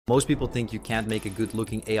Most people think you can't make a good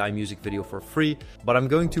looking AI music video for free, but I'm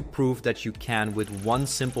going to prove that you can with one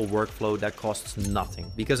simple workflow that costs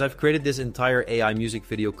nothing. Because I've created this entire AI music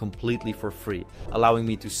video completely for free, allowing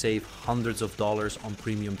me to save hundreds of dollars on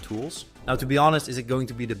premium tools. Now, to be honest, is it going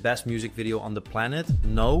to be the best music video on the planet?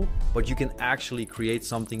 No, but you can actually create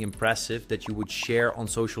something impressive that you would share on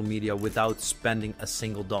social media without spending a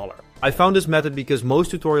single dollar. I found this method because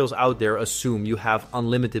most tutorials out there assume you have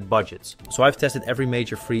unlimited budgets. So I've tested every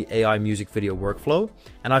major free AI music video workflow,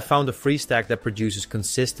 and I found a free stack that produces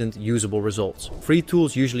consistent, usable results. Free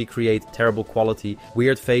tools usually create terrible quality,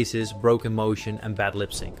 weird faces, broken motion, and bad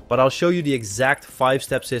lip sync. But I'll show you the exact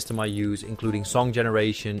 5-step system I use, including song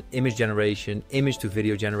generation, image to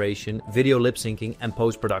video generation, video lip syncing, and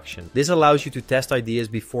post-production. This allows you to test ideas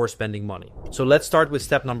before spending money. So let's start with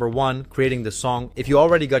step number 1, creating the song. If you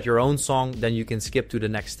already got your own song, then you can skip to the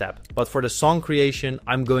next step. But for the song creation,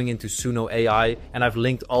 I'm going into Suno AI, and I've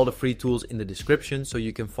linked all the free tools in the description so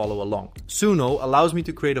you can follow along. Suno allows me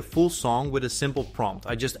to create a full song with a simple prompt.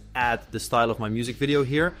 I just add the style of my music video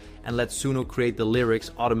here and let Suno create the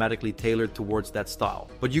lyrics automatically tailored towards that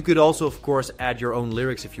style. But you could also, of course, add your own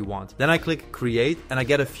lyrics if you want. Then I click create and I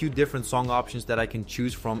get a few different song options that I can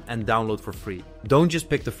choose from and download for free. Don't just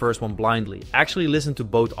pick the first one blindly. Actually listen to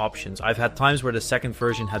both options. I've had times where the second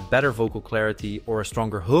version had better vocal clarity or a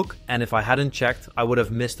stronger hook, and if I hadn't checked, I would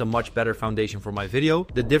have missed a much better foundation for my video.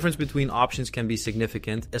 The difference between options can be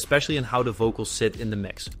significant, especially in how the vocals sit in the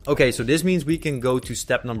mix. Okay, so this means we can go to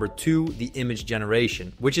step number 2, the image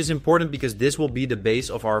generation, which is important because this will be the base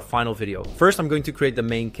of our final video. First, I'm going to create the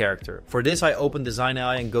main character. For this, I open Design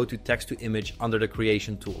AI and go to text to image under the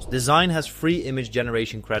creation tools. Design has free image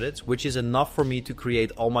generation credits, which is enough for me to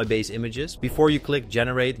create all my base images. Before you click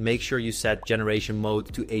generate, make sure you set generation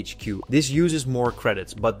mode to HQ. This uses more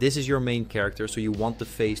credits, but this is your main character, so you want the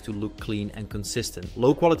face to look clean and consistent.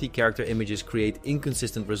 Low quality character images create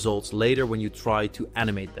inconsistent results later when you try to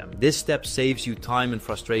animate them. This step saves you time and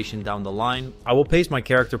frustration down the line. I will paste my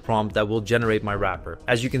character prompt that will generate my rapper.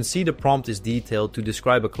 As you can see, the prompt is detailed to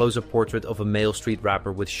describe a close-up portrait of a male street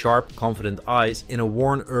rapper with sharp, confident eyes in a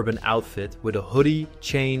worn urban outfit with a hoodie,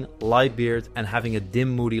 chain, light beard, and having a dim,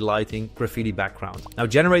 moody lighting, graffiti background. Now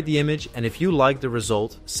generate the image, and if you like the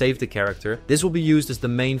result, save the character. This will be used as the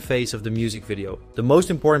main face of the music video. The most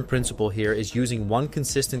important principle here is using one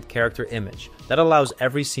consistent character image. That allows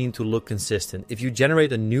every scene to look consistent. If you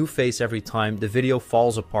generate a new face every time, the video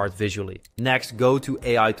falls apart visually. Next, go to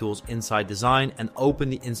AI tools inside Design and open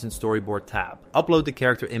the Instant Storyboard tab. Upload the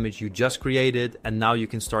character image you just created, and now you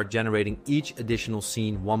can start generating each additional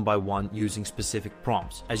scene one by one using specific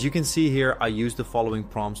prompts. As you can see here, I use the following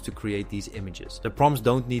prompts to create these images. The prompts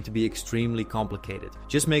don't need to be extremely complicated.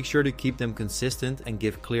 Just make sure to keep them consistent and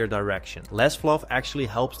give clear direction. Less fluff actually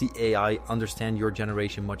helps the AI understand your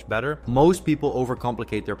generation much better. Most people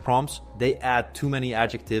overcomplicate their prompts. They add too many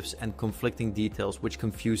adjectives and conflicting details, which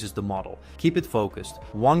confuses the model. Keep it focused.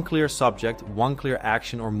 One clear subject, one clear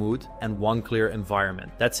action or mood, and one clear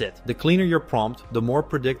environment. That's it. The cleaner your prompt, the more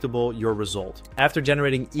predictable your result. After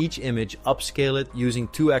generating each image, upscale it using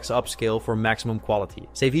 2x upscale for maximum quality.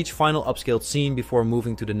 Save each final upscaled scene before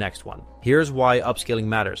moving to the next one. Here's why upscaling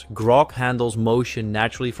matters. Grok handles motion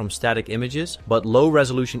naturally from static images, but low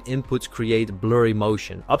resolution inputs create blurry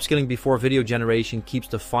motion. Upscaling before video generation keeps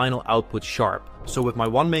the final output sharp. So with my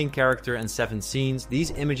one main character and 7 scenes,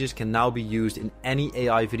 these images can now be used in any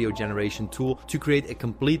AI video generation tool to create a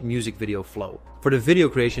complete music video flow. For the video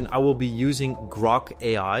creation, I will be using Grok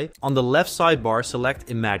AI. On the left sidebar, select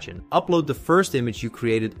Imagine. Upload the first image you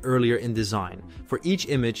created earlier in Design. For each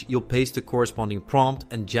image, you'll paste the corresponding prompt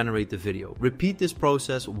and generate the video. Repeat this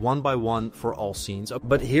process one by one for all scenes.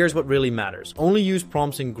 But here's what really matters. Only use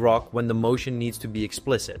prompts in Grok when the motion needs to be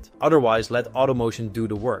explicit. Otherwise, let AutoMotion do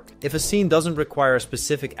the work. If a scene doesn't require a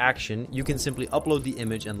specific action, you can simply upload the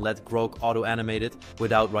image and let Grok auto-animate it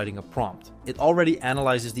without writing a prompt. It already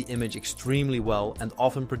analyzes the image extremely well and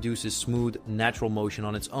often produces smooth, natural motion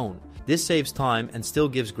on its own. This saves time and still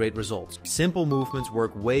gives great results. Simple movements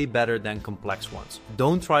work way better than complex ones.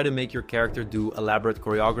 Don't try to make your character do elaborate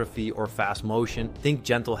choreography or fast motion. Think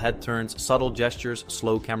gentle head turns, subtle gestures,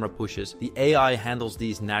 slow camera pushes. The AI handles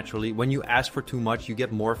these naturally. When you ask for too much, you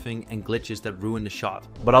get morphing and glitches that ruin the shot.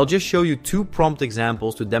 But I'll just show you 2 prompt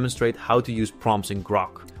examples to demonstrate how to use prompts in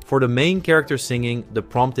Grok. For the main character singing, the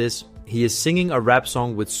prompt is: he is singing a rap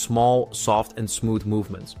song with small, soft, and smooth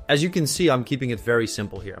movements. As you can see, I'm keeping it very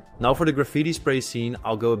simple here. Now for the graffiti spray scene,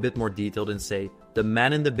 I'll go a bit more detailed and say, the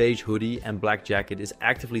man in the beige hoodie and black jacket is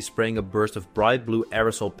actively spraying a burst of bright blue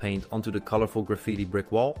aerosol paint onto the colorful graffiti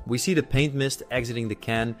brick wall. We see the paint mist exiting the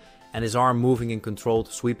can, and his arm moving in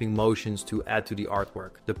controlled, sweeping motions to add to the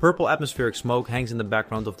artwork. The purple atmospheric smoke hangs in the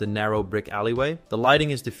background of the narrow brick alleyway. The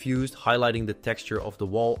lighting is diffused, highlighting the texture of the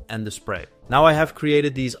wall and the spray. Now I have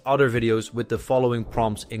created these other videos with the following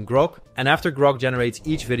prompts in Grok, and after Grok generates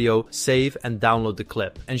each video, save and download the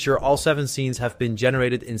clip. Ensure all 7 scenes have been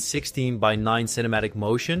generated in 16:9 cinematic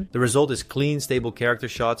motion. The result is clean, stable character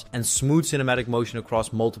shots and smooth cinematic motion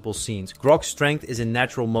across multiple scenes. Grok's strength is in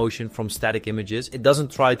natural motion from static images. It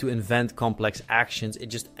doesn't try to invent complex actions, it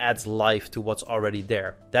just adds life to what's already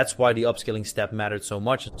there. That's why the upscaling step mattered so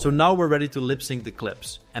much. So now we're ready to lip sync the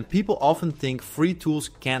clips. And people often think free tools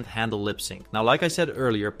can't handle lip sync. Now, like I said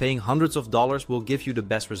earlier, paying hundreds of dollars will give you the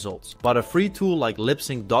best results. But a free tool like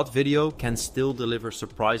LipSync.video can still deliver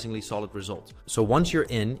surprisingly solid results. So once you're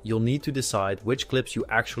in, you'll need to decide which clips you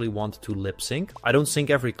actually want to lip sync. I don't sync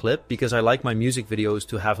every clip because I like my music videos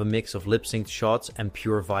to have a mix of lip synced shots and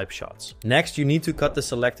pure vibe shots. Next, you need to cut the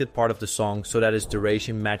selected part of the song so that its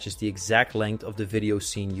duration matches the exact length of the video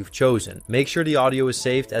scene you've chosen. Make sure the audio is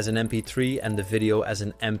saved as an MP3 and the video as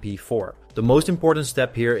an MP4. The most important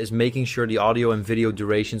step here is making sure the audio and video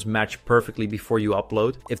durations match perfectly before you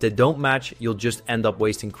upload. If they don't match, you'll just end up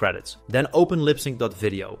wasting credits. Then open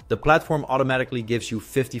LipSync.video. The platform automatically gives you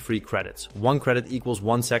 50 free credits. 1 credit equals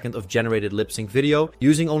 1 second of generated lip sync video.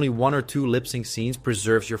 Using only 1 or 2 lip sync scenes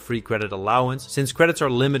preserves your free credit allowance. Since credits are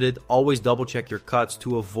limited, always double check your cuts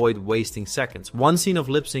to avoid wasting seconds. 1 scene of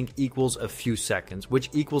lip sync equals a few seconds, which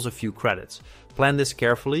equals a few credits. Plan this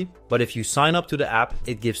carefully, but if you sign up to the app,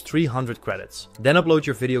 it gives 300 credits. Then upload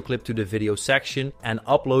your video clip to the video section and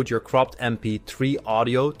upload your cropped MP3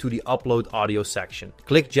 audio to the upload audio section.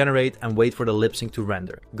 Click generate and wait for the lip sync to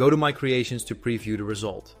render. Go to my creations to preview the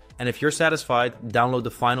result. And if you're satisfied, download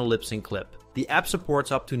the final lip sync clip. The app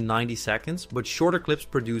supports up to 90 seconds, but shorter clips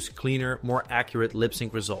produce cleaner, more accurate lip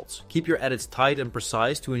sync results. Keep your edits tight and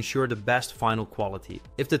precise to ensure the best final quality.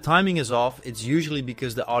 If the timing is off, it's usually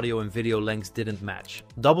because the audio and video lengths didn't match.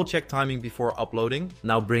 Double check timing before uploading.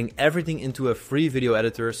 Now bring everything into a free video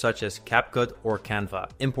editor such as CapCut or Canva.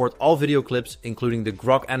 Import all video clips, including the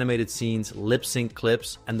Grok animated scenes, lip sync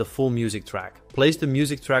clips, and the full music track. Place the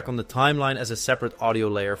music track on the timeline as a separate audio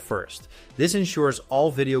layer first. This ensures all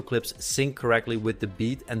video clips sync correctly with the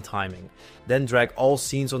beat and timing. Then drag all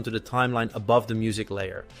scenes onto the timeline above the music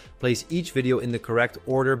layer. Place each video in the correct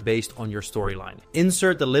order based on your storyline.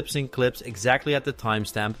 Insert the lip sync clips exactly at the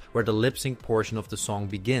timestamp where the lip sync portion of the song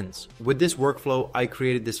begins. With this workflow, I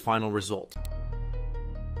created this final result.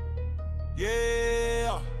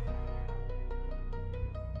 Yeah.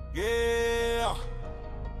 Yeah.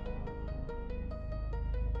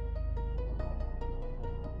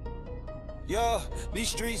 Yeah, these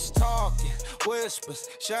streets talking, whispers,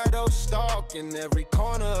 shadows stalking, every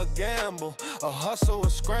corner a gamble, a hustle, a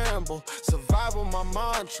scramble, survival my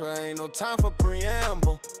mantra, ain't no time for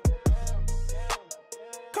preamble.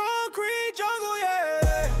 Concrete jungle,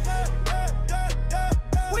 yeah.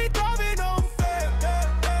 We thriving on fair.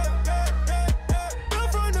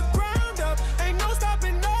 Built from the ground up, ain't no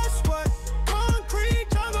stopping us. What? Concrete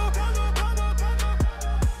jungle,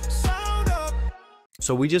 sound up.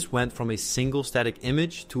 So we just went from a single static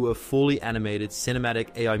image to a fully animated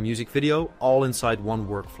cinematic AI music video, all inside one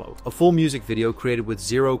workflow. A full music video created with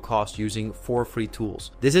zero cost using 4 free tools.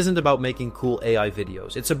 This isn't about making cool AI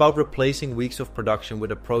videos. It's about replacing weeks of production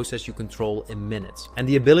with a process you control in minutes. And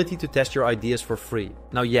the ability to test your ideas for free.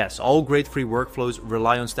 Now yes, all great free workflows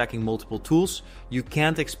rely on stacking multiple tools. You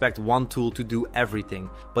can't expect one tool to do everything,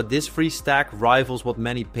 but this free stack rivals what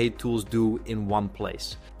many paid tools do in one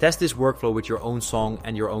place. Test this workflow with your own song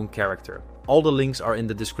and your own character. All the links are in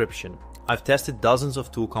the description. I've tested dozens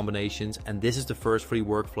of tool combinations and this is the first free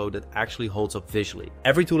workflow that actually holds up visually.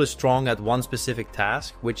 Every tool is strong at one specific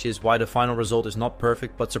task, which is why the final result is not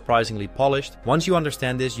perfect but surprisingly polished. Once you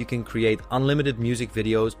understand this, you can create unlimited music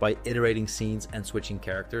videos by iterating scenes and switching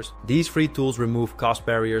characters. These free tools remove cost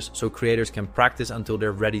barriers so creators can practice until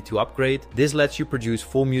they're ready to upgrade. This lets you produce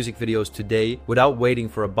full music videos today without waiting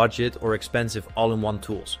for a budget or expensive all-in-one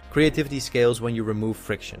tools. Creativity scales when you remove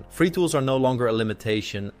friction. Free tools are no longer a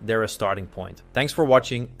limitation, they're a starting point. Thanks for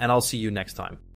watching and I'll see you next time.